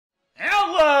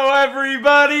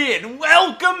everybody, and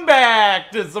welcome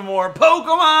back to some more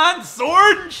Pokemon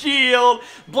Sword and Shield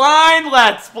Blind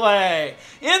Let's Play.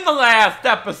 In the last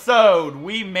episode,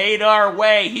 we made our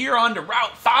way here onto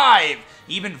Route 5,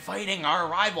 even fighting our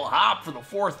rival Hop for the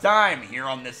 4th time here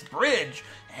on this bridge,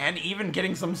 and even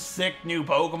getting some sick new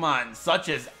Pokemon, such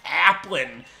as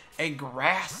Applin, a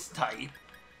grass type,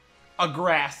 a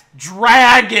grass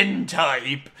dragon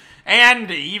type,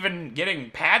 and even getting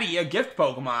Patty, a gift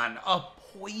Pokemon, a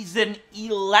poison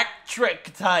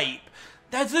electric type.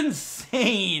 That's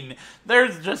insane.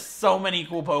 There's just so many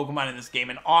cool Pokemon in this game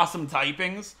and awesome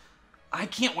typings. I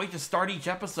can't wait to start each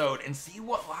episode and see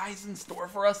what lies in store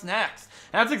for us next.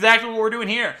 And that's exactly what we're doing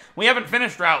here. We haven't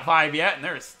finished Route 5 yet, and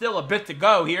there is still a bit to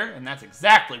go here, and that's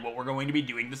exactly what we're going to be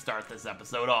doing to start this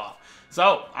episode off.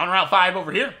 So, on Route 5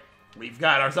 over here, we've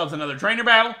got ourselves another trainer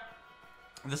battle.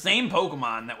 The same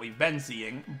Pokemon that we've been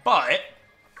seeing, but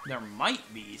there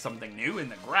might be something new in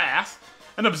the grass.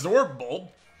 An Absorb Bulb.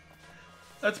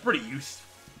 That's pretty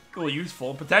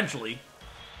useful, potentially.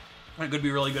 It could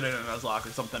be really good in a Nuzlocke or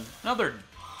something. Another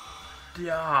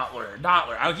Dottler.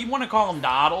 I keep wanting to call him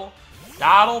Dottle.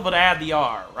 Dottle, but add the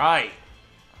R, right.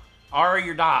 R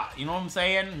your dot. You know what I'm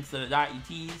saying? Instead of dot you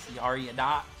tease, you R you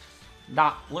dot.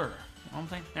 Dottler. You know what I'm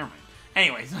saying? Never mind.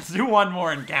 Anyways, let's do one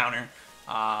more encounter.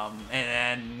 And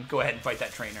then go ahead and fight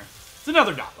that trainer. It's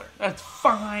another Dottler. That's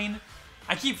fine.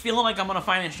 I keep feeling like I'm going to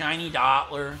find a shiny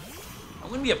Dottler. I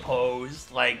wouldn't be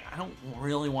opposed. Like, I don't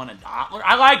really want a Dottler.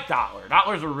 I like Dottler.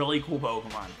 Dottler's a really cool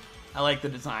Pokemon. I like the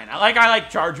design. I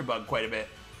like Charjabug quite a bit.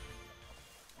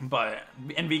 But,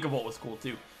 and Vikavolt was cool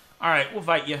too. Alright, we'll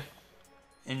fight you.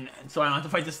 And so I don't have to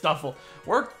fight the Stuffle.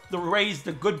 Work the raise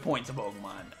the good points of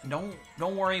Pokemon.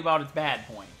 Don't worry about its bad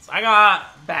points. I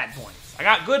got bad points. I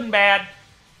got good and bad.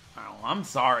 Oh, I'm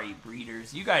sorry,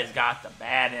 breeders. You guys got the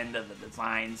bad end of the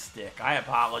design stick. I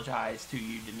apologize to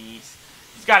you, Denise.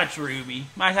 She's got a Cherubi.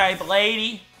 My type of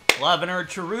lady. Loving her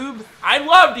Cherubi. I'd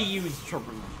love to use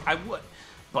Cherubi. I would.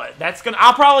 But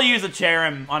I'll probably use a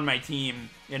Cherim on my team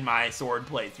in my Sword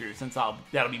playthrough, since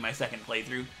that'll be my second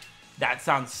playthrough. That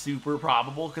sounds super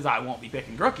probable, because I won't be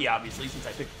picking Grookey, obviously, since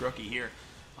I picked Grookey here.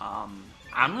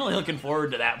 I'm really looking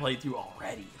forward to that playthrough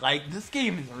already. Like, this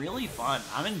game is really fun.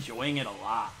 I'm enjoying it a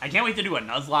lot. I can't wait to do a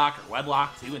Nuzlocke or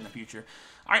Wedlock, too, in the future.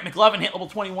 Alright, McLovin hit level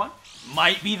 21.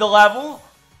 Might be the level.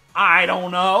 I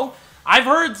don't know. I've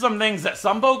heard some things that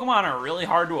some Pokemon are really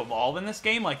hard to evolve in this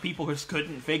game. Like, people just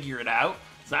couldn't figure it out.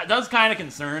 So that does kind of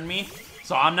concern me.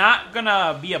 So I'm not going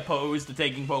to be opposed to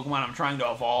taking Pokemon I'm trying to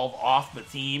evolve off the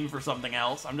team for something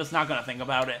else. I'm just not going to think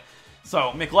about it.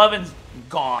 So, McLovin's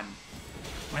gone.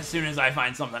 As soon as I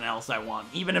find something else I want,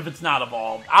 even if it's not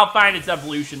evolved. I'll find its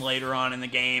evolution later on in the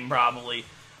game, probably.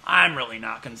 I'm really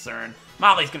not concerned.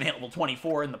 Molly's going to hit level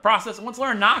 24 in the process and wants to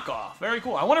learn Knockoff. Very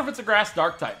cool. I wonder if it's a grass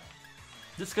dark type.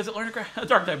 Just because it learned a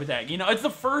dark type attack. You know, it's the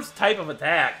first type of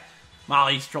attack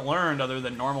Molly's learned other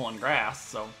than normal and grass,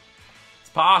 so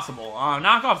it's possible.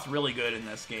 Knockoff's really good in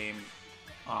this game.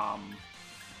 I'll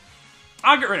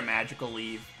get rid of Magical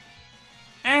Leave.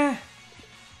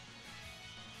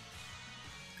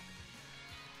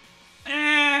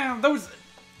 Those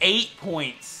 8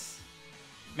 points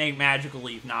make Magical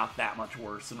Leaf not that much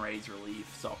worse than Razor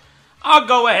Leaf, so I'll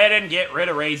go ahead and get rid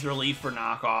of Razor Leaf for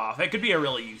Knockoff. It could be a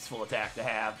really useful attack to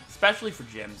have, especially for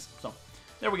gyms. So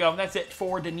there we go. That's it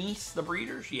for Denise, the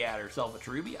breeder. She had herself a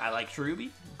Cherubi. I like Cherubi.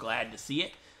 Glad to see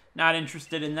it. Not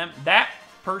interested in them. That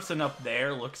person up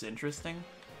there looks interesting.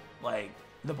 Like,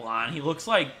 the blonde. He looks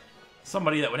like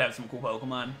somebody that would have some cool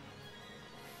Pokemon.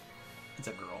 It's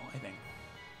a girl, I think.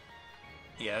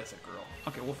 Yeah, that's a girl.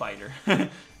 Okay, we'll fight her.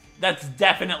 That's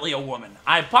definitely a woman.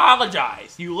 I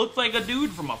apologize. You look like a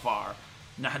dude from afar.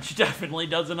 Nah, she definitely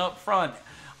doesn't up front.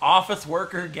 Office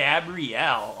worker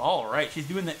Gabrielle. Alright, she's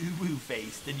doing the uwu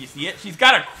face. Did you see it? She's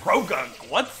got a Krogunk.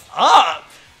 What's up?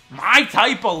 My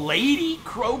type of lady?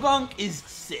 Krogunk is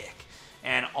sick.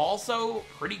 And also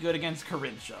pretty good against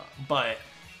Carinthia. But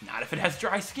not if it has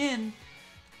dry skin.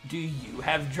 Do you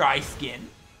have dry skin?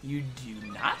 You do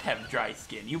not have dry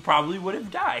skin. You probably would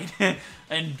have died.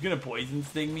 And gonna poison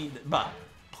sting me. But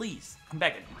please, I'm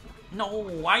begging. No,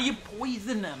 why you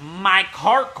poison my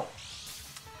Carkle?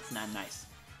 It's not nice.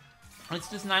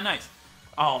 It's just not nice.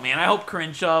 Oh man, I hope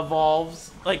Carinthia evolves.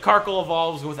 Like Carkle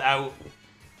evolves without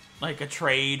like a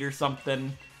trade or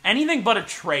something. Anything but a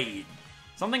trade.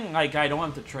 Something like I don't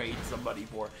have to trade somebody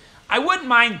for. I wouldn't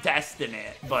mind testing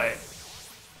it, but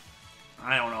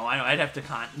I don't know. I'd have to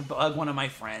bug one of my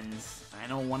friends. I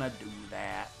don't want to do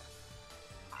that.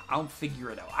 I'll figure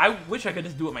it out. I wish I could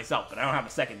just do it myself, but I don't have a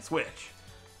second Switch.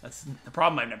 That's the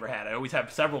problem I've never had. I always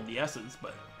have several DSs,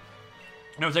 but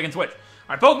No second switch.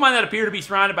 Alright, Pokemon that appear to be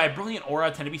surrounded by a brilliant aura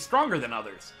tend to be stronger than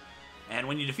others. And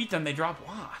when you defeat them, they drop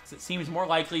watts. It seems more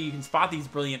likely you can spot these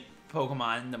brilliant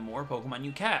Pokemon the more Pokemon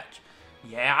you catch.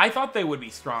 Yeah, I thought they would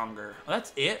be stronger.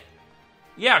 That's it?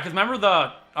 Yeah, because remember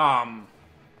the,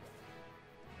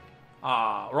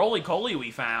 Roly-Coly we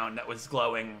found that was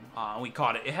glowing, we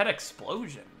caught it. It had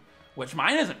Explosion, which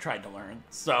mine hasn't tried to learn.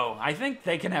 So I think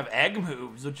they can have egg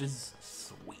moves, which is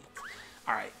sweet.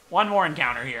 Alright, one more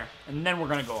encounter here, and then we're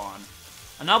gonna go on.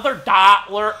 Another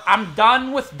Dottler. I'm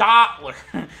done with Dottler.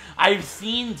 I've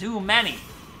seen too many.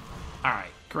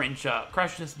 Alright, Grincha,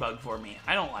 crush this bug for me.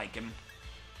 I don't like him.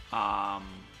 Yeah,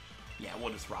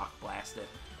 we'll just Rock Blast it.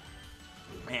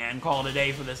 And call it a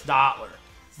day for this Dottler.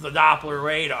 It's the Doppler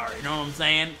radar, you know what I'm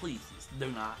saying? Please, do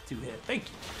not two-hit. Thank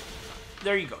you.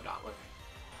 There you go, Dottler.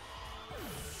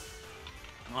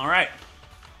 Alright.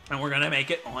 And we're gonna make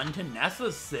it on to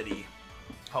Nessa City.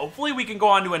 Hopefully we can go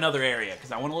on to another area,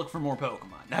 because I want to look for more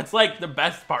Pokemon. That's, like, the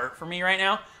best part for me right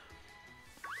now.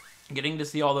 Getting to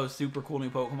see all those super cool new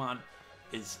Pokemon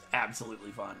is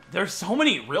absolutely fun. There's so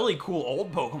many really cool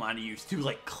old Pokemon to use, too.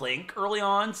 Like Clink early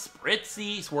on,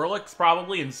 Spritzy, Swirlix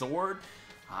probably, and Sword.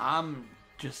 I'm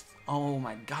just, oh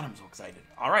my god, I'm so excited.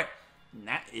 Alright, and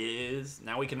that is,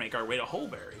 now we can make our way to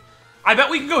Hulbury. I bet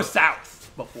we can go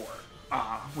south before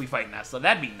we fight Nessa.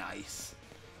 That'd be nice.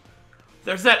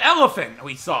 There's that elephant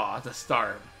we saw at the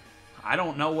start. I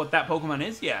don't know what that Pokemon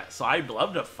is yet, so I'd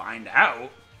love to find out.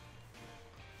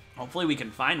 Hopefully we can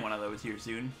find one of those here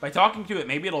soon. By talking to it,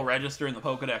 maybe it'll register in the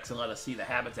Pokedex and let us see the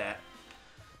habitat.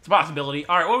 It's a possibility.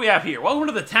 Alright, what do we have here? Welcome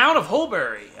to the town of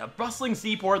Hulbury, a bustling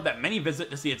seaport that many visit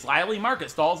to see its lively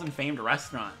market stalls and famed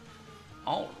restaurant.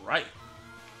 Alright.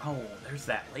 Oh, there's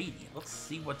that lady. Let's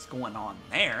see what's going on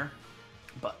there.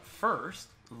 But first,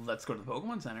 let's go to the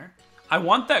Pokemon Center. I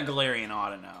want that Galarian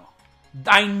Audino.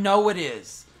 I know it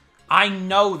is. I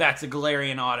know that's a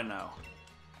Galarian Audino.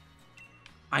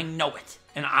 I know it.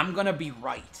 And I'm gonna be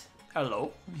right.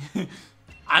 Hello?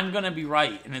 I'm gonna be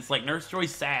right. And it's like Nurse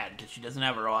Joy's sad because she doesn't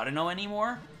have her Audino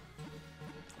anymore.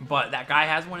 But that guy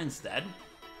has one instead.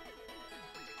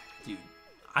 Dude,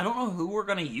 I don't know who we're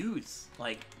gonna use.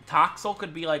 Like, Toxel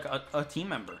could be like a team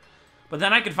member. But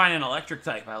then I could find an electric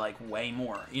type I like way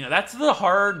more. You know, that's the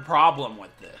hard problem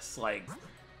with this. Like,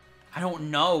 I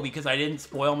don't know because I didn't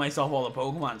spoil myself all the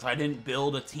Pokemon, so I didn't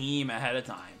build a team ahead of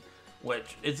time.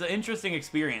 Which, it's an interesting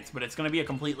experience, but it's going to be a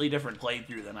completely different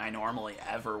playthrough than I normally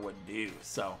ever would do.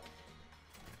 So,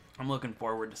 I'm looking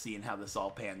forward to seeing how this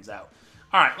all pans out.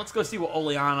 Alright, let's go see what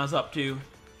Oleana's up to.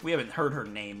 We haven't heard her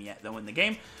name yet, though, in the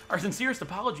game. Our sincerest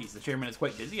apologies. The chairman is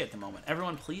quite busy at the moment.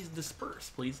 Everyone, please disperse.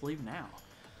 Please leave now.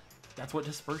 That's what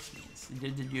disperse means.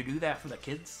 Did you do that for the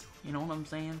kids? You know what I'm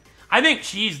saying? I think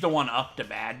she's the one up to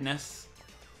badness.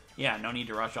 Yeah, no need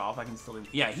to rush off. I can still do...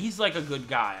 Yeah, he's like a good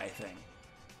guy, I think.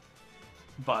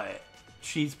 But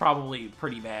she's probably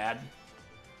pretty bad.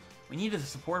 We need the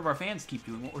support of our fans to keep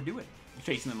doing what we're doing.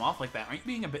 Chasing them off like that. Aren't you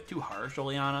being a bit too harsh,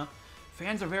 Oleana?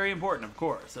 Fans are very important, of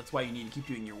course. That's why you need to keep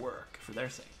doing your work, for their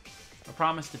sake. I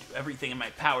promise to do everything in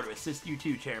my power to assist you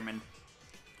too, Chairman.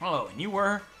 Oh, and you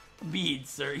were... Beat,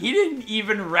 sir. He didn't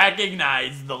even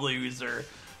recognize the loser.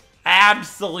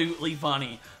 Absolutely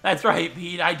funny. That's right,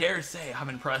 Pete. I dare say I'm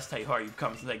impressed how far you've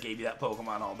come since I gave you that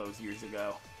Pokemon all those years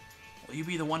ago. Will you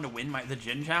be the one to win the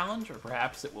Gym Challenge? Or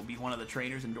perhaps it will be one of the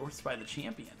trainers endorsed by the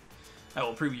champion? I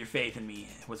will prove your faith in me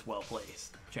was well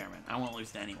placed, Chairman. I won't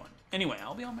lose to anyone. Anyway,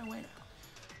 I'll be on my way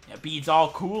now. Yeah, Bede's all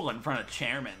cool in front of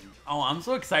Chairman. Oh, I'm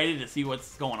so excited to see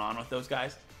what's going on with those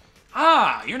guys.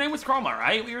 Ah, your name was Kroma,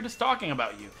 right? We were just talking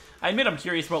about you. I admit I'm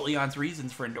curious about Leon's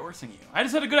reasons for endorsing you. I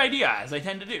just had a good idea, as I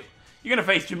tend to do. You're gonna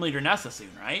face Gym Leader Nessa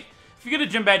soon, right? If you get a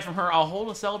gym badge from her, I'll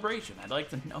hold a celebration. I'd like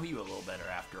to know you a little better,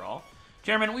 after all.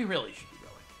 Chairman, we really should be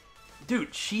going.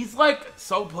 Dude, she's like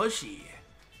so pushy.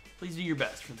 Please do your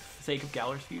best for the sake of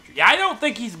Galar's future. Yeah, I don't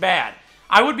think he's bad.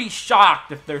 I would be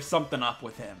shocked if there's something up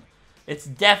with him. It's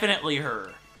definitely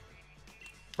her.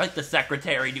 Like the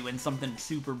secretary doing something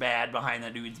super bad behind the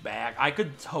dude's back. I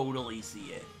could totally see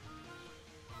it.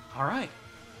 Alright.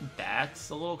 That's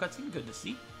a little cutscene. Good to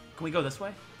see. Can we go this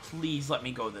way? Please let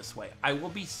me go this way. I will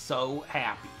be so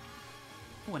happy.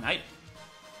 Ooh, an item.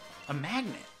 A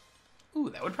magnet. Ooh,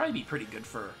 that would probably be pretty good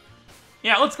for...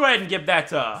 Yeah, let's go ahead and give that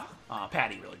to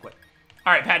Patty really quick.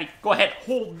 Alright, Patty. Go ahead.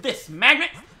 Hold this magnet.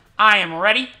 I am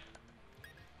ready.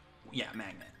 Yeah,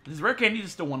 magnet. Is Rare Candy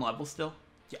just still one level still?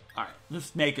 Yeah, alright.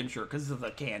 Just making sure, because of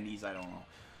the candies, I don't know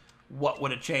what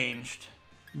would have changed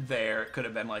there. It could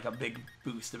have been like a big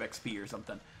boost of XP or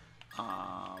something.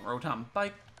 Rotom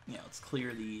Bike. Yeah, let's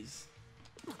clear these.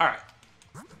 Alright.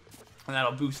 And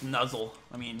that'll boost Nuzzle.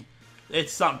 I mean,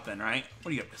 It's something, right? What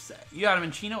do you have to say? You got a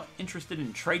Minccino interested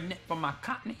in trading it for my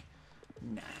Cottony?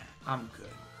 Nah, I'm good.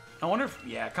 I wonder if...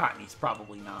 Yeah, Cottony's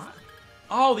probably not.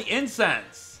 Oh, the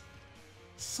incense.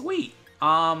 Sweet.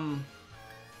 Can't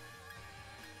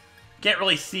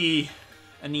really see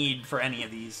a need for any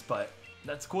of these, but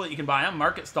that's cool that you can buy them.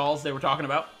 Market stalls they were talking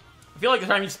about. I feel like the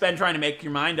time you spend trying to make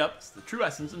your mind up is the true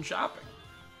essence in shopping.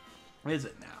 What is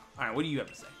it now? All right, what do you have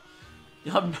to say?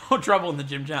 You'll have no trouble in the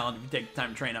gym challenge if you take the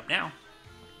time to train up now.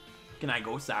 Can I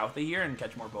go south of here and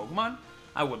catch more Pokemon?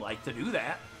 I would like to do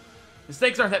that.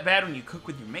 Mistakes aren't that bad when you cook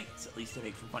with your mates. At least they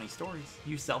make for funny stories.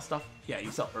 You sell stuff? Yeah,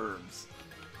 you sell herbs.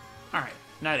 Alright,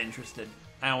 not interested.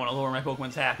 I don't want to lower my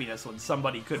Pokemon's happiness when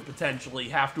somebody could potentially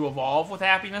have to evolve with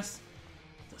happiness.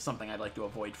 That's something I'd like to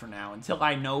avoid for now until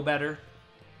I know better.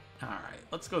 Alright,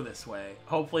 let's go this way.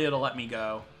 Hopefully it'll let me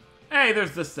go. Hey,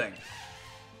 there's this thing.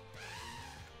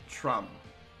 Trum.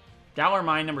 Galar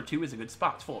Mine number 2 is a good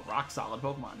spot. It's full of rock-solid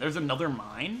Pokemon. There's another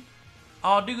mine?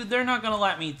 Oh, dude, they're not gonna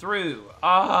let me through.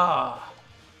 Ah,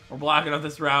 we're blocking up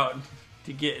this route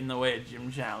to get in the way of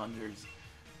gym challengers.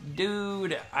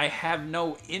 Dude, I have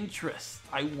no interest.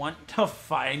 I want to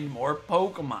find more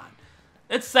Pokemon.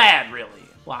 It's sad, really,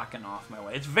 blocking off my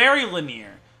way. It's very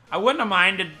linear. I wouldn't have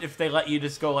minded if they let you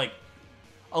just go, like,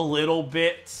 a little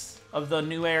bits of the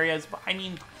new areas, but, I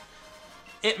mean,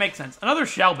 it makes sense. Another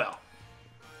Shell Bell.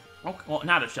 Okay, well,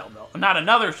 not a Shell Bell. Not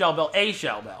another Shell Bell, a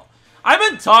Shell Bell. I've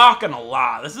been talking a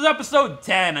lot. This is episode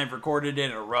 10 I've recorded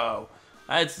in a row.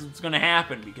 It's going to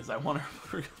happen because I want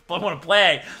to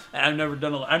play. And I've never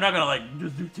done I'm not going to, like,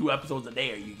 just do 2 episodes a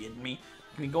day. Are you kidding me?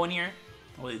 Can we go in here?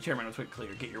 Well, the chairman was quick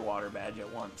clear. Get your water badge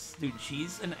at once. Dude,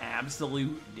 she's an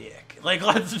absolute dick. Like,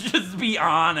 let's just be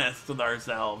honest with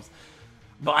ourselves.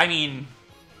 But, I mean...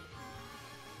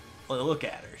 Look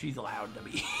at her. She's allowed to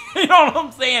be. You know what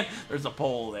I'm saying? There's a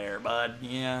pole there, bud.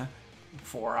 Yeah.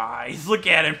 4 eyes. Look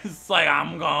at him. It's like,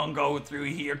 I'm gonna go through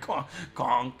here.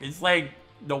 Conk. It's like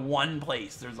the one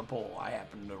place there's a pole I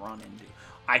happen to run into.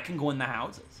 I can go in the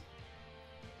houses.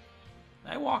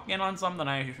 Did I walk in on something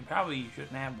I probably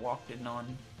shouldn't have walked in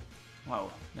on?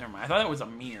 Oh, never mind. I thought it was a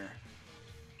mirror.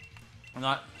 I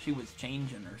thought she was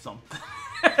changing or something.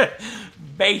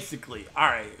 Basically.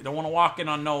 Alright, don't want to walk in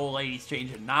on no ladies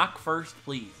changing. Knock first,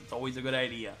 please. It's always a good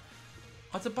idea.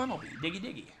 What's a Bunnelby? Diggy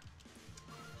diggy.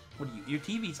 What do you... Your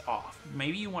TV's off.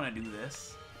 Maybe you want to do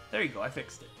this. There you go, I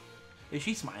fixed it. Is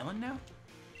she smiling now?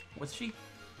 What's she?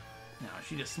 No,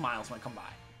 she just smiles when I come by.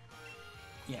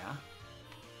 Yeah.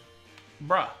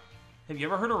 Bruh. Have you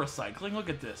ever heard of recycling? Look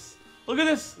at this. Look at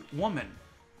this woman.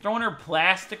 Throwing her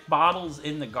plastic bottles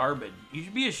in the garbage. You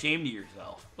should be ashamed of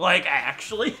yourself. Like,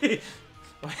 actually.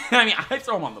 I mean, I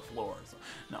throw them on the floor. So.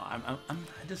 No, I'm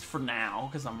just for now,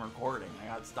 because I'm recording. I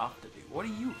got stuff to do. What are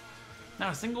you?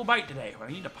 Not a single bite today.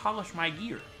 I need to polish my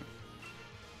gear.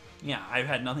 Yeah, I've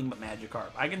had nothing but Magikarp.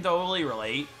 I can totally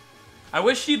relate. I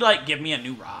wish she'd, like, give me a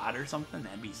new rod or something.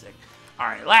 That'd be sick.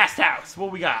 Alright, last house.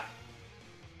 What we got?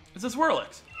 It's a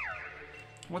Swirlix.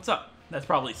 What's up? That's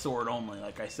probably sword only,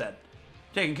 like I said.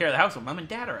 Taking care of the house when mom and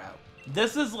dad are out.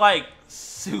 This is like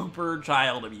super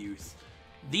child abuse.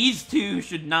 These two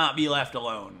should not be left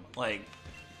alone. Like,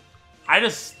 I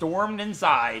just stormed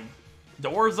inside.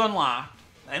 Doors unlocked.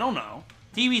 I don't know.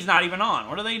 TV's not even on.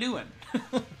 What are they doing?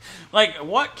 Like,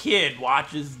 what kid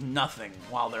watches nothing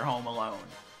while they're home alone?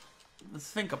 Let's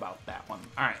think about that one.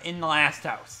 Alright, in the last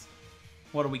house.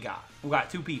 What do we got? We got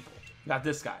 2 people. We got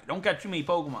this guy. Don't catch too many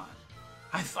Pokemon.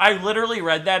 I literally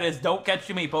read that as don't catch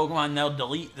too many Pokemon, they'll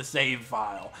delete the save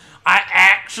file. I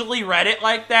actually read it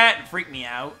like that. It freaked me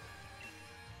out.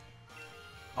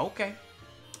 Okay.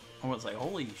 I was like,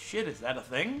 holy shit, is that a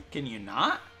thing? Can you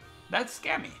not? That's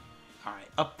scammy. Alright,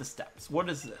 up the steps. What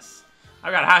is this?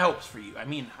 I've got high hopes for you. I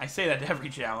mean, I say that to every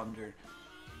challenger.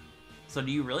 So do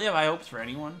you really have high hopes for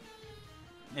anyone?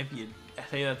 If you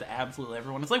say that to absolutely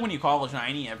everyone. It's like when you call a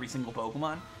shiny every single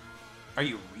Pokemon. Are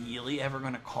you really ever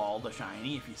going to call the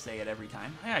shiny if you say it every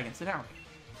time? Yeah, I can sit down.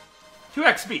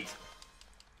 2x speed.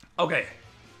 Okay,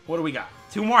 what do we got?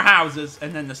 2 more houses,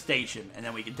 and then the station, and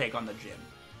then we can take on the gym.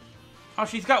 Oh,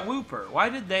 she's got Wooper. Why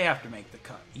did they have to make the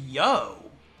cut? Yo!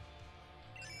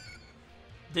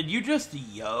 Did you just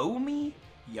yo me?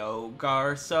 Yo,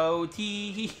 Garso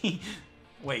T.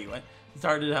 Wait, what? It's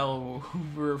hard to tell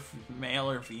Wooper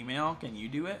male or female. Can you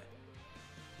do it?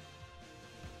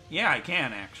 Yeah, I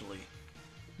can, actually.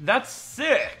 That's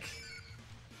sick!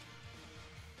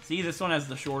 See, this one has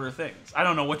the shorter things. I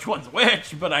don't know which one's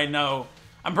which, but I know...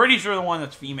 I'm pretty sure the one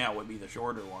that's female would be the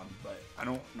shorter one, but I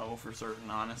don't know for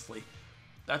certain, honestly.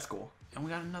 That's cool. And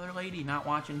we got another lady not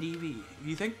watching TV.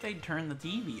 You think they'd turn the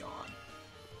TV on?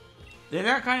 Isn't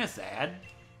that kind of sad?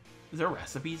 Is there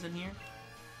recipes in here?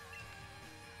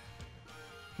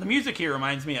 The music here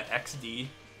reminds me of XD,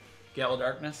 Gale of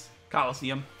Darkness,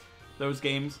 Coliseum, those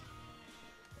games.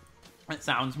 It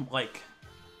sounds like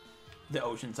the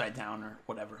Oceanside Town or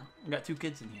whatever. We got 2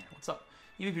 kids in here. What's up?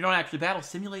 Even if you don't actually battle,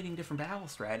 simulating different battle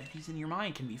strategies in your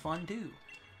mind can be fun too.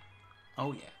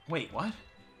 Oh yeah. Wait, what?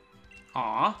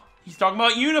 Aw. He's talking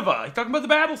about Unova. He's talking about the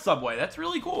battle subway. That's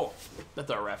really cool.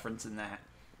 That's our reference in that.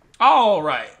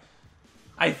 Alright.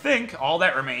 I think all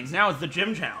that remains now is the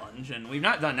gym challenge, and we've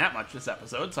not done that much this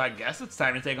episode, so I guess it's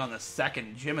time to take on the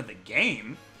second gym of the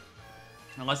game.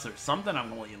 Unless there's something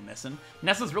I'm really missing.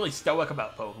 Nessa's really stoic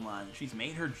about Pokemon. She's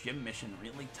made her gym mission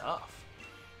really tough.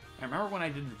 I remember when I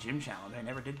did the gym challenge, I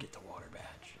never did get the water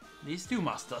badge. These 2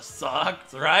 must have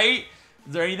sucked, right?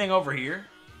 Is there anything over here?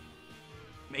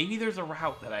 Maybe there's a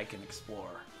route that I can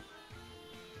explore.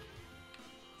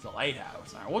 It's a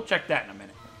lighthouse. All right, we'll check that in a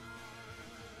minute.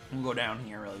 We'll go down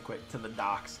here really quick to the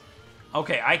docks.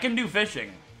 Okay, I can do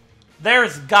fishing.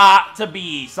 There's got to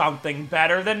be something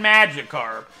better than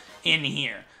Magikarp in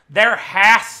here. There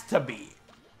has to be.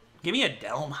 Give me a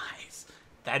Delmise.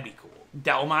 That'd be cool.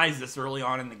 Delmise this early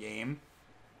on in the game.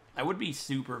 I would be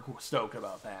super stoked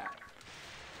about that.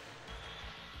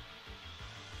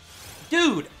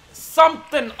 Dude,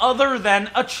 something other than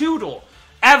a Choodle.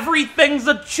 Everything's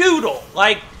a Choodle.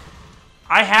 Like,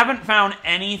 I haven't found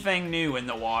anything new in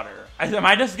the water. Am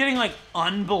I just getting, like,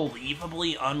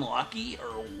 unbelievably unlucky,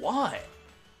 or what?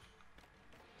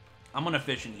 I'm gonna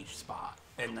fish in each spot,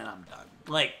 and then I'm done.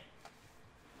 Like,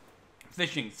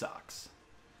 fishing sucks.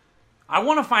 I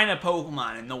want to find a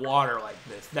Pokemon in the water like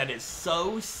this that is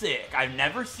so sick. I've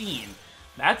never seen.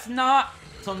 That's not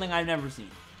something I've never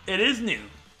seen. It is new.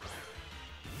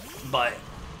 But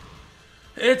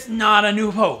it's not a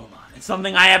new Pokemon. It's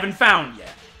something I haven't found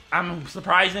yet. I'm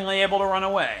surprisingly able to run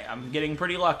away. I'm getting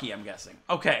pretty lucky, I'm guessing.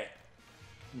 Okay.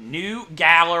 New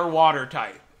Galar water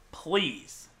type.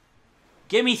 Please.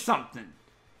 Give me something.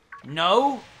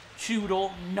 No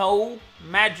Choodle. No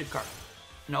Magikarp.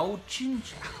 No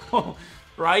Chinchou.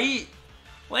 Right?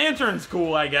 Lantern's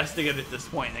cool, I guess, to get at this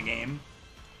point in the game.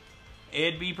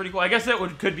 It'd be pretty cool. I guess that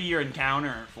could be your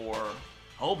encounter for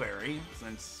Hulbury,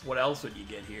 since what else would you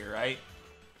get here, right?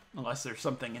 Unless there's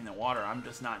something in the water I'm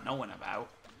just not knowing about.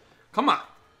 Come on.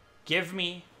 Give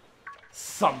me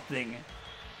something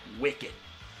wicked.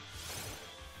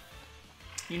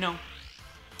 You know,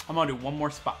 I'm going to do one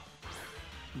more spot.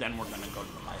 Then we're going to go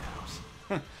to the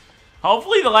lighthouse.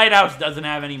 Hopefully the lighthouse doesn't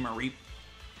have any Mareep.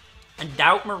 I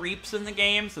doubt Mareep's in the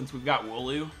game since we've got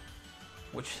Wooloo.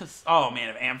 Which is, oh man,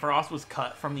 if Ampharos was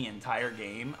cut from the entire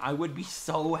game, I would be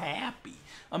so happy.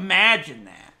 Imagine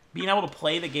that. Being able to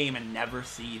play the game and never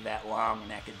see that long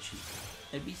naked chief.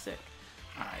 It'd be sick.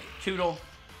 Alright, Choodle.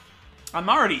 I'm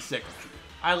already sick of Choodle.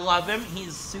 I love him.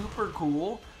 He's super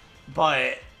cool.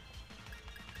 But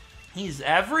he's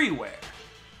everywhere.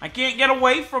 I can't get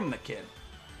away from the kid.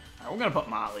 Alright, we're going to put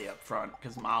Molly up front.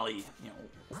 Because Molly, you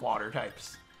know, water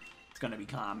types. It's going to be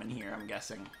common here, I'm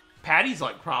guessing. Patty's,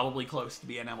 like, probably close to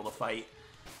being able to fight.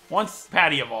 Once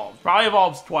Patty evolves. Probably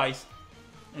evolves twice.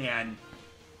 And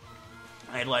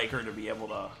I'd like her to be able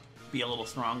to be a little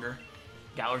stronger.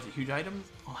 Galar's a huge item.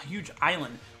 Oh, a huge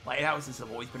island. Lighthouses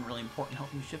have always been really important,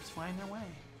 helping ships find their way.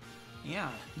 Yeah,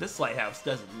 this lighthouse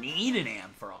doesn't need an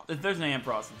Ampharos. If there's an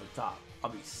Ampharos at the top, I'll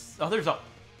be... Oh, there's a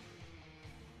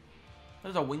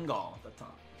Wingull at the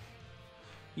top.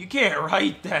 You can't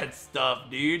write that stuff,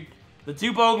 dude. The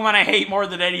 2 Pokemon I hate more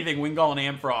than anything, Wingull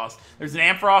and Ampharos. There's an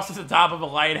Ampharos at the top of a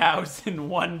lighthouse in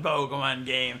one Pokemon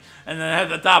game. And then at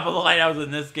the top of the lighthouse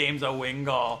in this game's a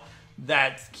Wingull.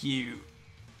 That's cute.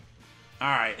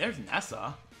 Alright, there's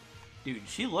Nessa. Dude,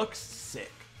 she looks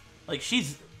sick. Like,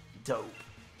 she's dope.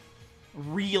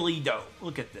 Really dope.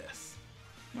 Look at this.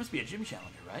 You must be a gym challenger,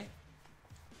 right?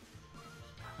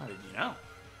 How did you know?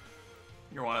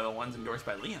 You're one of the ones endorsed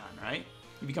by Leon, right?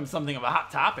 You become something of a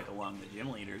hot topic along the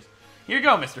gym leaders. Here you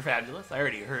go, Mr. Fabulous. I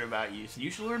already heard about you, so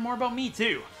you should learn more about me,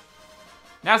 too.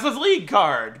 NESSA's league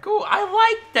card. Cool. I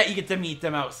like that you get to meet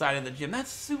them outside of the gym.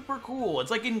 That's super cool.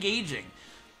 It's, like, engaging.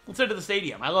 Let's head to the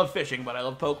stadium. I love fishing, but I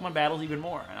love Pokemon battles even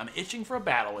more, and I'm itching for a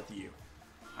battle with you.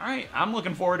 Alright, I'm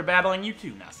looking forward to battling you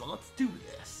too, Nessa. Let's do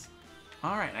this.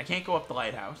 Alright, I can't go up the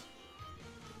lighthouse.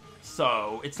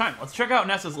 So, it's time. Let's check out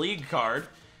Nessa's league card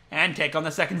and take on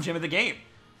the second gym of the game.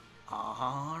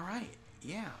 Alright,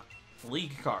 yeah.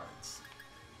 League cards.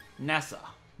 Nessa.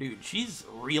 Dude, she's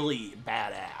really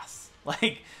badass.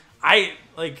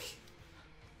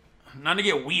 Not to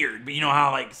get weird, but you know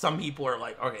how, like, some people are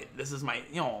like, okay, this is my,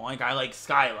 you know, like, I like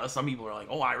Skyla. Some people are like,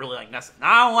 oh, I really like Nessa.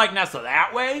 Now, I don't like Nessa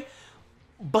that way,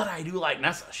 but I do like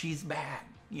Nessa. She's bad,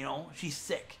 you know? She's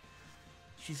sick.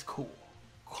 She's cool,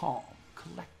 calm,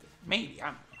 collected. Maybe, I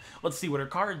don't know. Let's see what her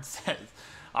card says.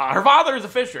 Her father is a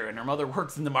fisher, and her mother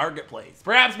works in the marketplace.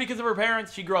 Perhaps because of her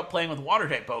parents, she grew up playing with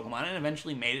water-type Pokemon and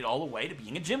eventually made it all the way to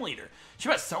being a gym leader. She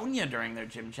met Sonia during their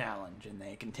gym challenge, and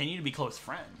they continue to be close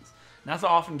friends. Nessa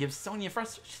often gives Sonia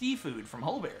fresh seafood from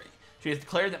Hulbury. She has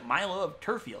declared that Milo of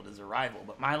Turfield is her rival,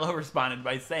 but Milo responded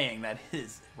by saying that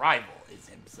his rival is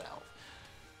himself.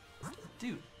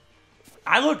 Dude,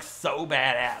 I look so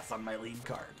badass on my lead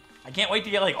card. I can't wait to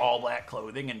get like all black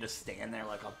clothing and just stand there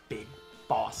like a big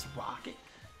boss rocket.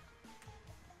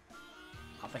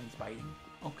 Nothing's biting.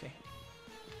 Okay.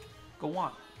 Go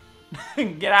on.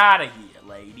 Get out of here,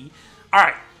 lady.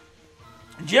 Alright.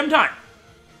 Gym time.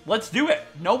 Let's do it.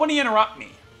 Nobody interrupt me.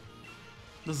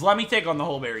 Just let me take on the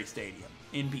Hulbury Stadium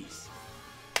in peace.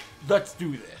 Let's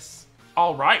do this.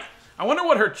 Alright. I wonder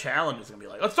what her challenge is going to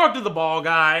be like. Let's talk to the ball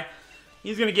guy.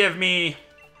 He's going to give me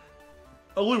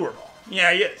a lure ball.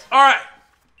 Yeah, he is. Alright.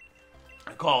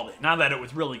 I called it. Not that it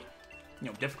was really,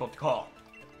 difficult to call.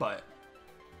 But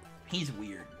he's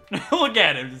weird. Look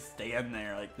at him just stand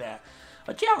there like that.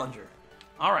 A challenger.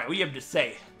 Alright, what do you have to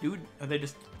say? Dude, are they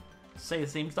just say the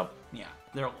same stuff? Yeah,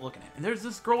 they're looking at me. There's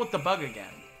this girl with the bug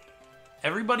again.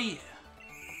 Everybody,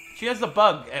 she has the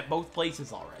bug at both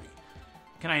places already.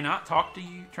 Can I not talk to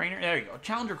you, trainer? There you go.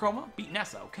 Challenger Kroma, beat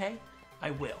NESSA, okay?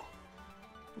 I will.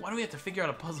 Why do we have to figure out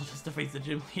a puzzle just to face the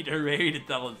gym leader? Ready to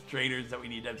tell its trainers that we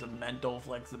need to have some mental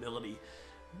flexibility.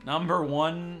 Number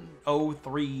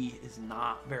 103 is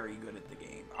not very good at the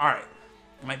game. Alright,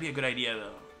 it might be a good idea to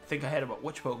think ahead about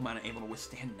which Pokemon are able to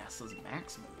withstand Nessa's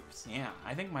max moves. Yeah,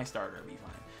 I think my starter will be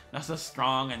fine. Nessa's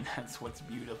strong, and that's what's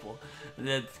beautiful.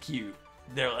 That's cute.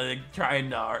 They're like, trying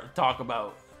to talk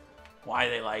about why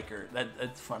they like her.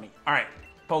 That's funny. Alright,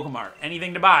 Pokemon.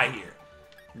 Anything to buy here?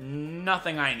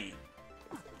 Nothing I need.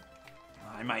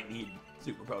 I might need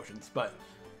super potions, but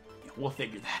we'll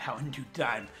figure that out in due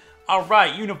time.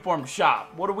 Alright, uniform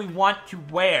shop. What do we want to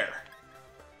wear?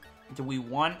 Do we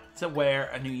want to wear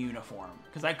a new uniform?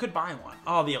 Because I could buy one.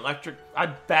 Oh, the electric. I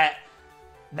bet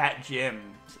that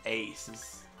gym's ace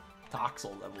is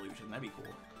Toxel evolution. That'd be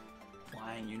cool.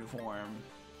 Flying uniform.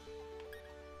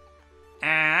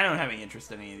 I don't have any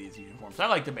interest in any of these uniforms. I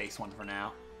like the base one for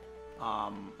now.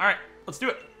 Alright, let's do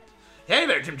it. Hey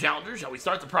there, Gym Challenger. Shall we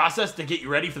start the process to get you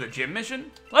ready for the gym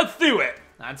mission? Let's do it.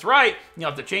 That's right. You'll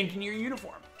have to change into your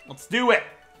uniform. Let's do it.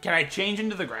 Can I change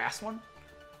into the grass one?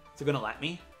 Is it going to let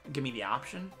me? Give me the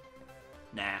option?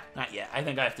 Nah, not yet. I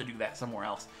think I have to do that somewhere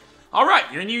else. Alright,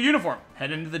 you're in your uniform.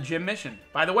 Head into the gym mission.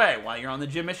 By the way, while you're on the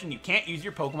gym mission, you can't use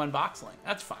your Pokemon Box Link.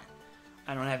 That's fine.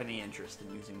 I don't have any interest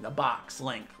in using the Box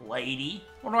Link, lady.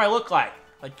 What do I look like?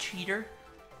 A cheater?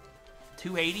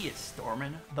 280 is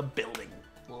storming the building.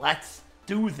 Let's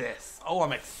do this. Oh,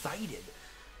 I'm excited.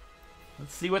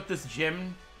 Let's see what this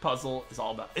gym puzzle is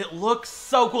all about. It looks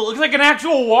so cool. It looks like an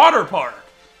actual water park.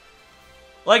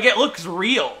 Like, it looks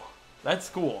real. That's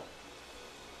cool.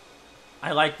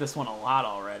 I like this one a lot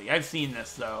already. I've seen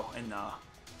this, though, in the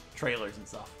trailers and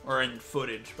stuff. Or in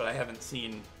footage, but I haven't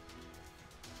seen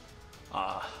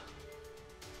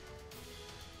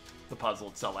the puzzle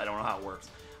itself. I don't know how it works.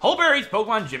 Hulbury's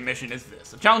Pokemon Gym mission is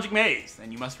this. A challenging maze,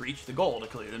 and you must reach the goal to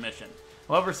clear the mission.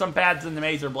 However, some paths in the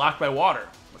maze are blocked by water.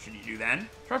 What should you do then?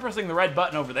 Try pressing the red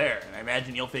button over there, and I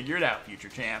imagine you'll figure it out, future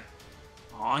champ.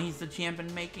 Aw, he's the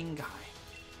champion-making guy.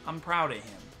 I'm proud of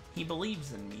him. He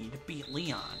believes in me to beat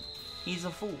Leon. He's a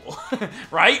fool.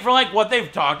 Right? For, like, what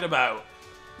they've talked about.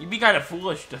 You'd be kind of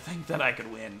foolish to think that I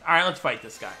could win. Alright, let's fight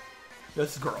this guy.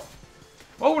 This girl.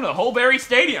 Welcome to the Hulbury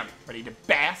Stadium. Ready to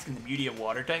bask in the beauty of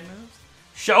water-type moves?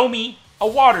 Show me a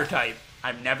water type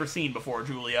I've never seen before,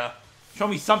 Julia. Show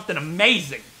me something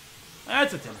amazing.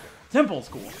 That's a Temple. Temple's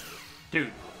cool.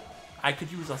 Dude, I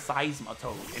could use a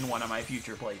Seismitoad in one of my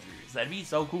future playthroughs. That'd be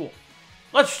so cool.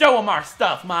 Let's show them our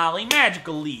stuff, Molly.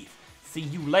 Magical Leaf. See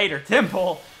you later,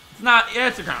 Temple. It's not, yeah,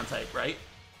 it's a ground type, right?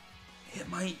 It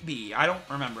might be. I don't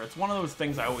remember. It's one of those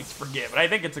things I always forget, but I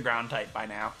think it's a ground type by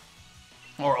now.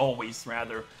 Or always,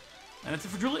 rather. And it's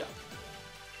for Julia.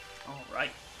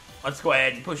 Alright. Let's go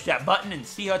ahead and push that button and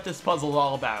see what this puzzle's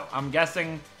all about. I'm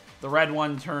guessing the red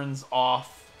one turns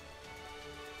off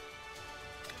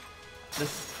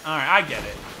this. Alright, I get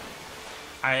it.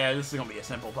 This is going to be a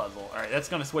simple puzzle. Alright, that's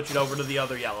going to switch it over to the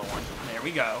other yellow one. There we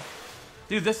go.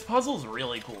 Dude, this puzzle's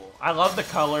really cool. I love the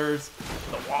colors,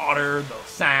 the water, the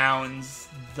sounds,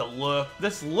 the look.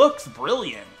 This looks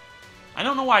brilliant. I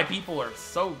don't know why people are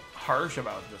so harsh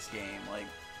about this game. Like,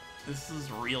 this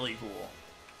is really cool.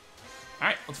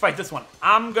 Alright, let's fight this one.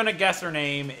 I'm gonna guess her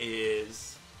name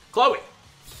is Chloe.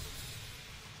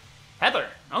 Heather.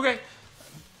 Okay.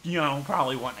 you know,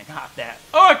 probably wouldn't have got that.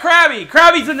 Oh, a Krabby!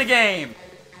 Krabby's in the game!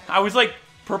 I was, like,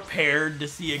 prepared to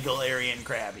see a Galarian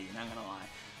Krabby, not gonna lie.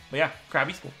 But yeah,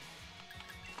 Krabby's cool.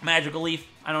 Magical Leaf.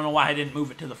 I don't know why I didn't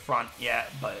move it to the front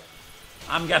yet, but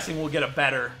I'm guessing we'll get a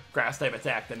better Grass-type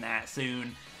attack than that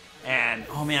soon. And,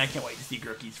 oh man, I can't wait to see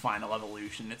Grookey's final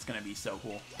evolution. It's gonna be so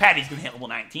cool. Patty's gonna hit level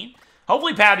 19.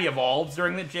 Hopefully Patty evolves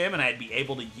during the gym and I'd be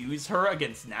able to use her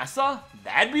against Nessa.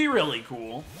 That'd be really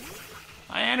cool.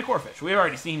 And a Corphish. We've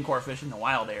already seen Corphish in the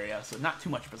wild area, so not too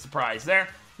much of a surprise there.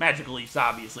 Magical Leaf's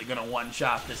obviously going to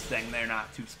one-shot this thing. They're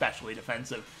not too specially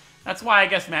defensive. That's why I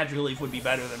guess Magical Leaf would be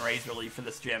better than Razor Leaf for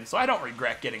this gym, so I don't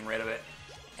regret getting rid of it.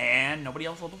 And nobody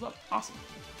else levels up. Awesome.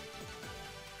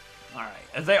 Alright.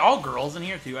 Are they all girls in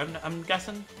here, too? I'm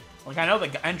guessing? Like, I know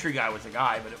the entry guy was a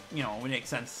guy, but, you know, it would make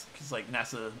sense, because, like,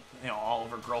 Nessa, you know, all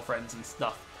of her girlfriends and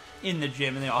stuff in the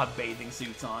gym, and they all have bathing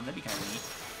suits on. That'd be kind of neat.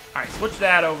 Alright, switch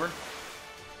that over.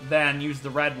 Then use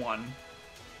the red one.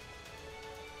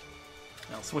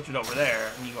 I'll switch it over there,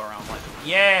 and you go around like,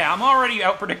 yeah, I'm already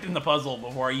out-predicting the puzzle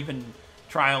before I even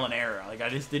trial and error. Like, I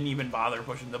just didn't even bother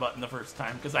pushing the button the first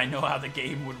time, because I know how the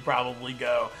game would probably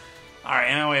go.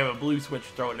 Alright, now we have a blue switch,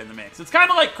 throw it in the mix. It's kind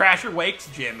of like Crasher Wake's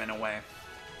gym, in a way.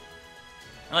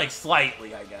 Like,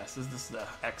 slightly, I guess. Is this the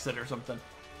exit or something?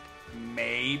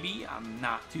 Maybe. I'm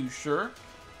not too sure.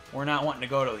 We're not wanting to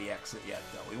go to the exit yet,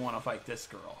 though. We want to fight this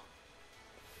girl.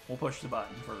 We'll push the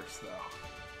button first, though.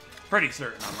 Pretty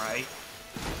certain I'm right.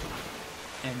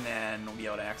 And then we'll be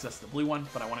able to access the blue one,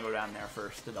 but I want to go down there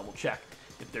first to double check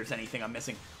if there's anything I'm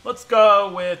missing. Let's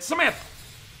go with Samantha.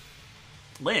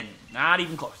 Lynn, not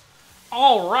even close.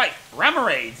 Alright,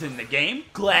 Remaraid's in the game.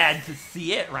 Glad to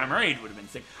see it. Remaraid would have been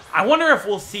sick. I wonder if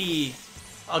we'll see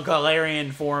a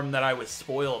Galarian form that I was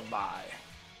spoiled by.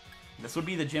 This would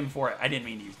be the gym for it. I didn't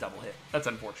mean to use double hit. That's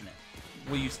unfortunate.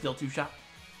 Will you still two-shot?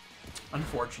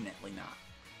 Unfortunately not.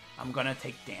 I'm gonna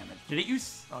take damage. Did it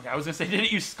use... Okay, I was gonna say, did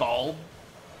it use Scald?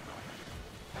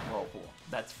 Whirlpool.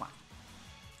 That's fine.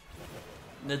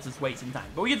 That's just wasting time.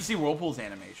 But we get to see Whirlpool's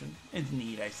animation. It's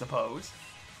neat, I suppose.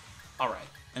 Alright.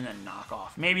 And then knock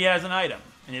off. Maybe it has an item.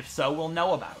 And if so, we'll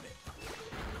know about it.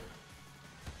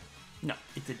 No,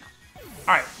 it did not.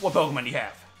 Alright, what Pokemon do you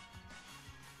have?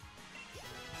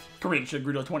 Korincha,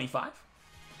 Grudo 25.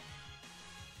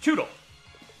 Choodle.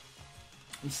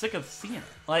 I'm sick of seeing it.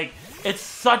 Like, it's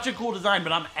such a cool design,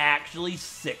 but I'm actually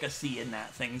sick of seeing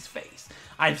that thing's face.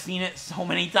 I've seen it so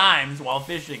many times while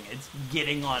fishing. It's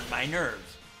getting on my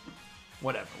nerves.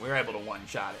 Whatever. We were able to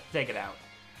one-shot it. Take it out.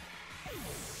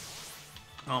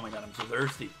 Oh my god, I'm so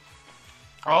thirsty.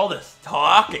 All this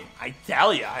talking. I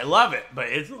tell you, I love it, but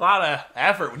it's a lot of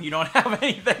effort when you don't have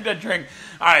anything to drink.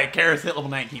 Alright, Karis hit level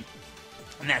 19.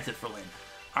 And that's it for Lynn.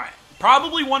 Alright.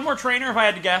 Probably one more trainer if I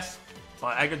had to guess.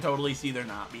 But I could totally see there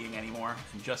not being any more.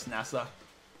 And just Nessa.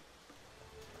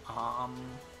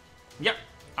 Yep.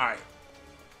 Alright.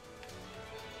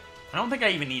 I don't think I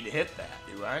even need to hit that,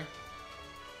 do I?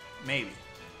 Maybe.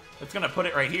 It's gonna put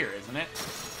it right here, isn't it?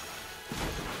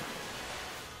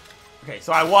 Okay,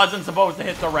 so I wasn't supposed to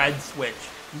hit the red switch.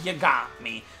 You got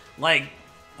me. Like,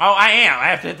 oh, I am. I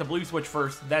have to hit the blue switch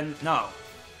first, then, no.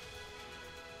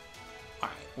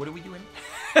 Alright, what are we doing?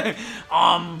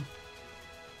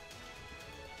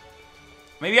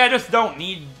 Maybe I just don't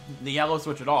need the yellow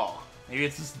switch at all. Maybe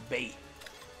it's just bait.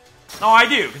 No, I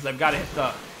do, because I've got to hit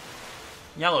the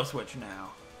yellow switch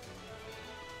now.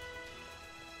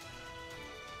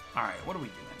 Alright, what are we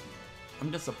doing here? I'm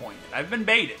disappointed. I've been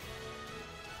baited.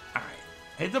 Alright,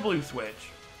 hit the blue switch.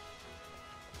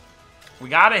 We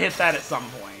got to hit that at some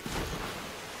point.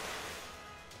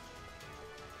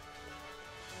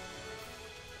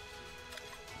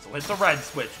 So hit the red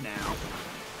switch now.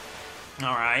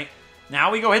 Alright. Now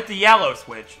we go hit the yellow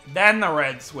switch, then the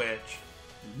red switch,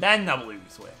 then the blue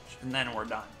switch, and then we're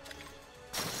done.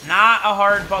 Not a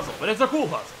hard puzzle, but it's a cool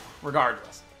puzzle,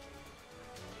 regardless.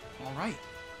 Alright.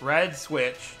 Red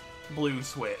switch, blue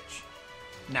switch,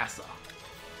 Nessa.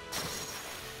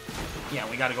 Yeah,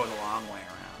 we gotta go the long way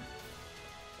around.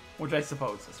 Which I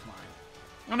suppose is fine.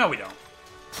 Oh, no, we don't.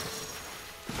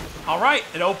 Alright,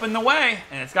 it opened the way,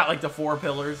 and it's got like the 4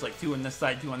 pillars, like 2 on this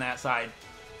side, 2 on that side.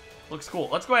 Looks cool.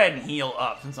 Let's go ahead and heal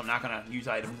up, since I'm not going to use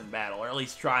items in battle, or at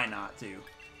least try not to.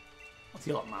 Let's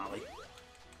heal up Molly.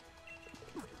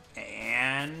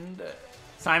 And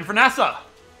it's time for Nessa.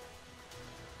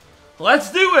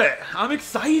 Let's do it! I'm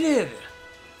excited!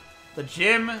 The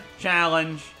gym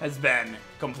challenge has been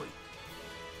complete.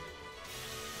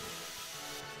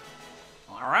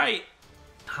 Alright.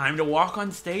 Time to walk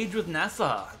on stage with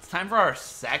Nessa. It's time for our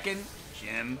second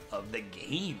gym of the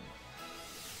game.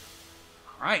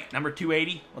 Alright, number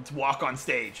 280. Let's walk on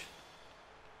stage.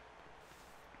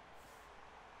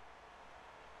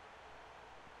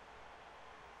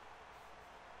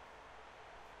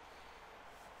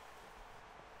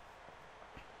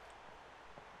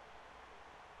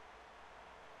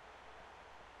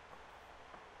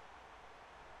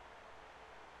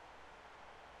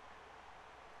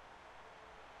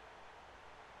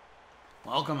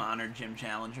 Welcome, honored gym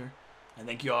challenger. I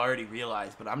think you already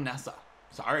realized, but I'm Nessa.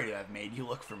 Sorry to have made you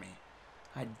look for me.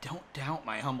 I don't doubt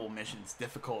my humble mission's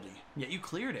difficulty, yet you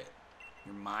cleared it.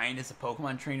 Your mind as a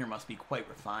Pokemon trainer must be quite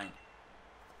refined.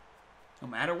 No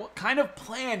matter what kind of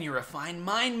plan your refined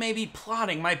mind may be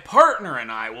plotting, my partner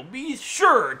and I will be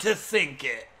sure to sink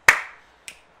it.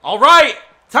 Alright,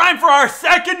 time for our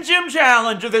second gym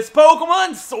challenge of this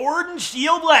Pokemon Sword and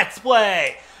Shield Let's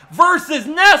Play versus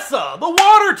Nessa, the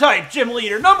Water-type gym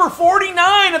leader, number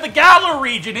 49 of the Galar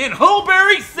region in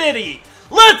Hulbury City.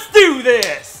 Let's do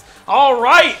this!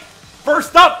 Alright,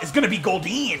 first up is going to be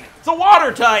Goldeen. It's a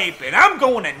Water-type, and I'm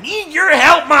going to need your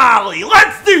help, Molly.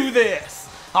 Let's do this!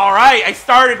 Alright, I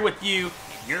started with you.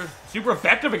 You're super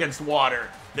effective against water.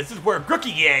 This is where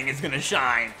Grookie Gang is going to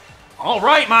shine.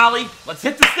 Alright, Molly, let's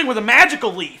hit this thing with a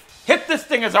magical leaf. Hit this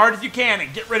thing as hard as you can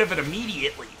and get rid of it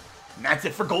immediately. And that's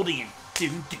it for Goldeen.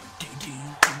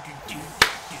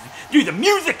 Dude, the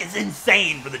music is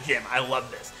insane for the gym. I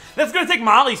love this. That's going to take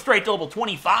Molly straight to level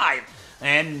 25.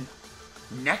 And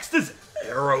next is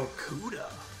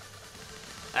Arrokuda.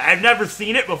 I've never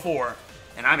seen it before.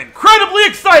 And I'm incredibly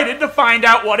excited to find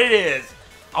out what it is.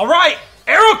 Alright,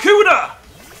 Arrokuda!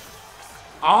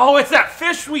 Oh, it's that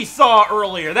fish we saw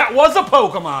earlier. That was a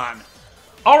Pokemon.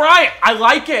 Alright, I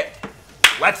like it.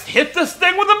 Let's hit this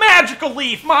thing with a magical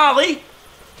leaf, Molly.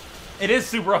 It is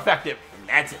super effective. And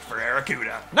that's it for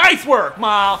Arrokuda. Nice work,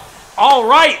 Mol.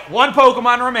 Alright, one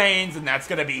Pokemon remains, and that's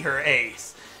going to be her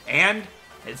ace. And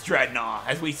it's Dreadnought,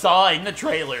 as we saw in the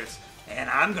trailers. And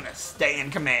I'm going to stay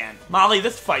in command. Molly,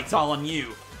 this fight's all on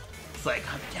you. It's like,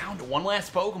 I'm down to one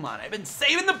last Pokemon. I've been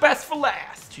saving the best for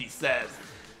last, she says.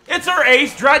 It's her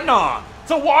ace, Dreadnought.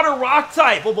 It's a Water Rock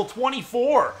type, level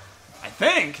 24. I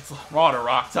think it's a Water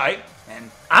Rock type.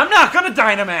 And I'm not going to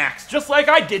Dynamax, just like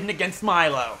I didn't against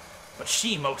Milo. But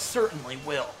she most certainly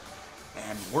will.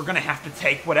 And we're going to have to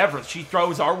take whatever she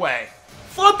throws our way.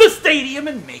 Flood the stadium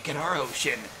and make it our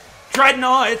ocean.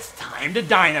 Dreadnought, it's time to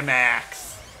Dynamax.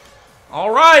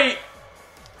 Alright,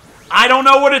 I don't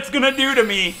know what it's gonna do to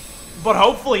me, but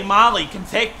hopefully Molly can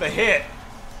take the hit.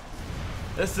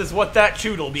 This is what that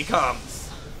Choodle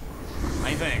becomes,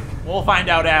 I think. We'll find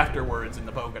out afterwards in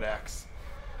the Pokedex.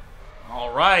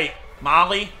 Alright,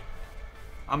 Molly,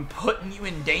 I'm putting you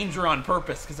in danger on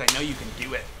purpose because I know you can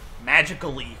do it.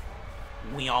 Magical Leaf,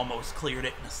 we almost cleared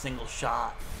it in a single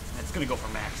shot. And it's gonna go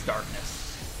for Max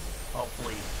Darkness.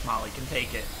 Hopefully Molly can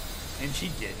take it, and she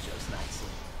did just nicely.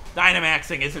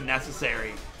 Dynamaxing isn't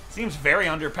necessary. Seems very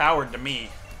underpowered to me.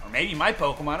 Or maybe my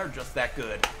Pokemon are just that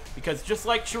good. Because just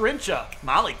like Chirincha,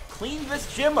 Molly cleaned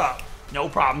this gym up. No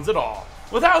problems at all.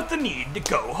 Without the need to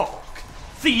go Hulk.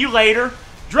 See you later,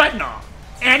 Dreadnought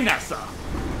and Nessa.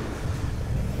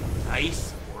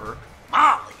 Nice work,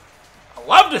 Molly. I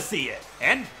love to see it.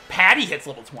 And Patty hits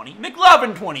level 20,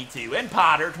 McLovin 22, and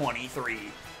Potter 23.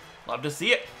 Love to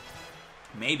see it.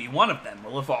 Maybe one of them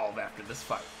will evolve after this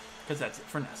fight. Because that's it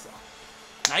for Nessa.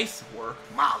 Nice work,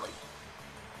 Molly.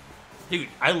 Dude,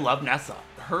 I love Nessa.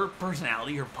 Her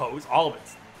personality, her pose, all of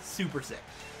it's super sick.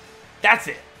 That's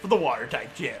it for the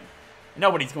Water-type gym.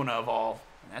 Nobody's going to evolve.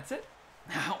 And that's it.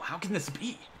 Now, how can this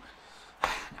be?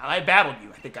 Now that I battled you,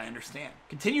 I think I understand.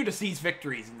 Continue to seize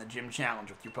victories in the gym challenge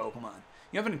with your Pokemon.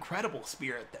 You have an incredible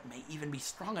spirit that may even be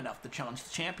strong enough to challenge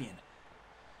the champion.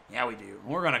 Yeah, we do.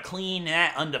 We're going to clean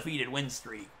that undefeated win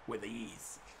streak with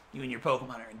ease. You and your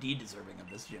Pokemon are indeed deserving of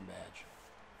this gym badge.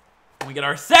 And we get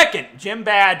our second gym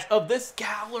badge of this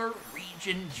Galar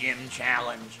Region Gym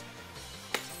Challenge.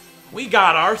 We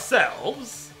got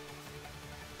ourselves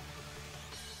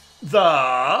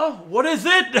the... what is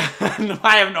it?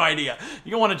 I have no idea.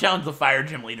 You're going to want to challenge the Fire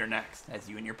Gym Leader next, as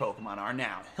you and your Pokemon are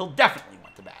now. He'll definitely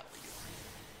want to battle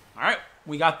you. Alright,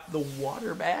 we got the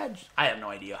Water badge. I have no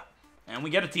idea. And we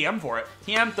get a TM for it.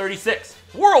 TM 36.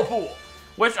 Whirlpool!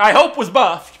 Which I hope was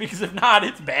buffed, because if not,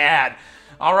 it's bad.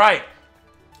 Alright.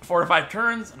 4 to 5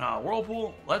 turns,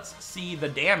 Whirlpool. Let's see the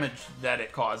damage that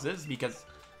it causes, because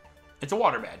it's a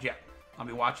Water badge, yeah. I'll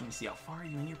be watching to see how far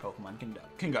you and your Pokemon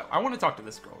can go. I want to talk to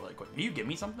this girl really quick. Will you give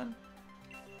me something?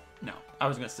 No, I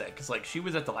was going to say, because like she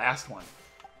was at the last one.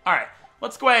 Alright,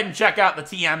 let's go ahead and check out the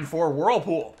TM for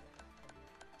Whirlpool,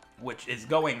 which is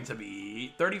going to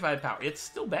be 35 power. It's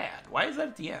still bad. Why is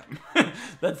that a TM?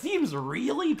 That seems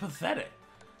really pathetic.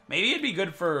 Maybe it'd be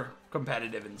good for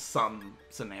competitive in some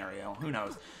scenario. Who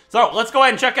knows? So, let's go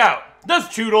ahead and check out. Does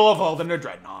Choodle evolve into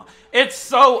Dreadnought? It's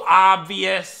so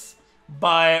obvious,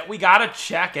 but we gotta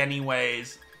check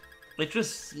anyways. It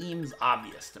just seems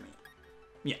obvious to me.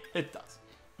 Yeah, it does.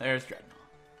 There's Dreadnought.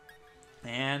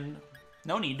 And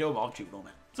no need to evolve Choodle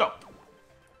now. So,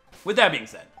 with that being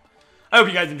said, I hope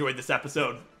you guys enjoyed this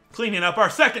episode. Cleaning up our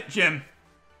second gym.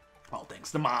 all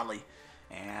thanks to Molly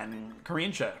and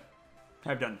Korean Show,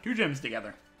 have done 2 gyms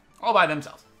together, all by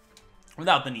themselves,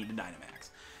 without the need to Dynamax.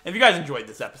 If you guys enjoyed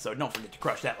this episode, don't forget to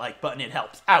crush that like button. It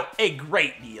helps out a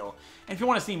great deal. And if you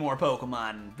want to see more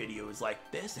Pokemon videos like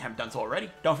this and haven't done so already,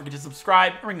 don't forget to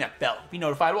subscribe and ring that bell to be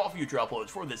notified of all future uploads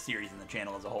for this series and the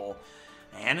channel as a whole.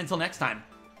 And until next time,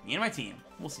 me and my team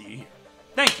will see you here.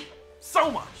 Thank you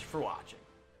so much for watching.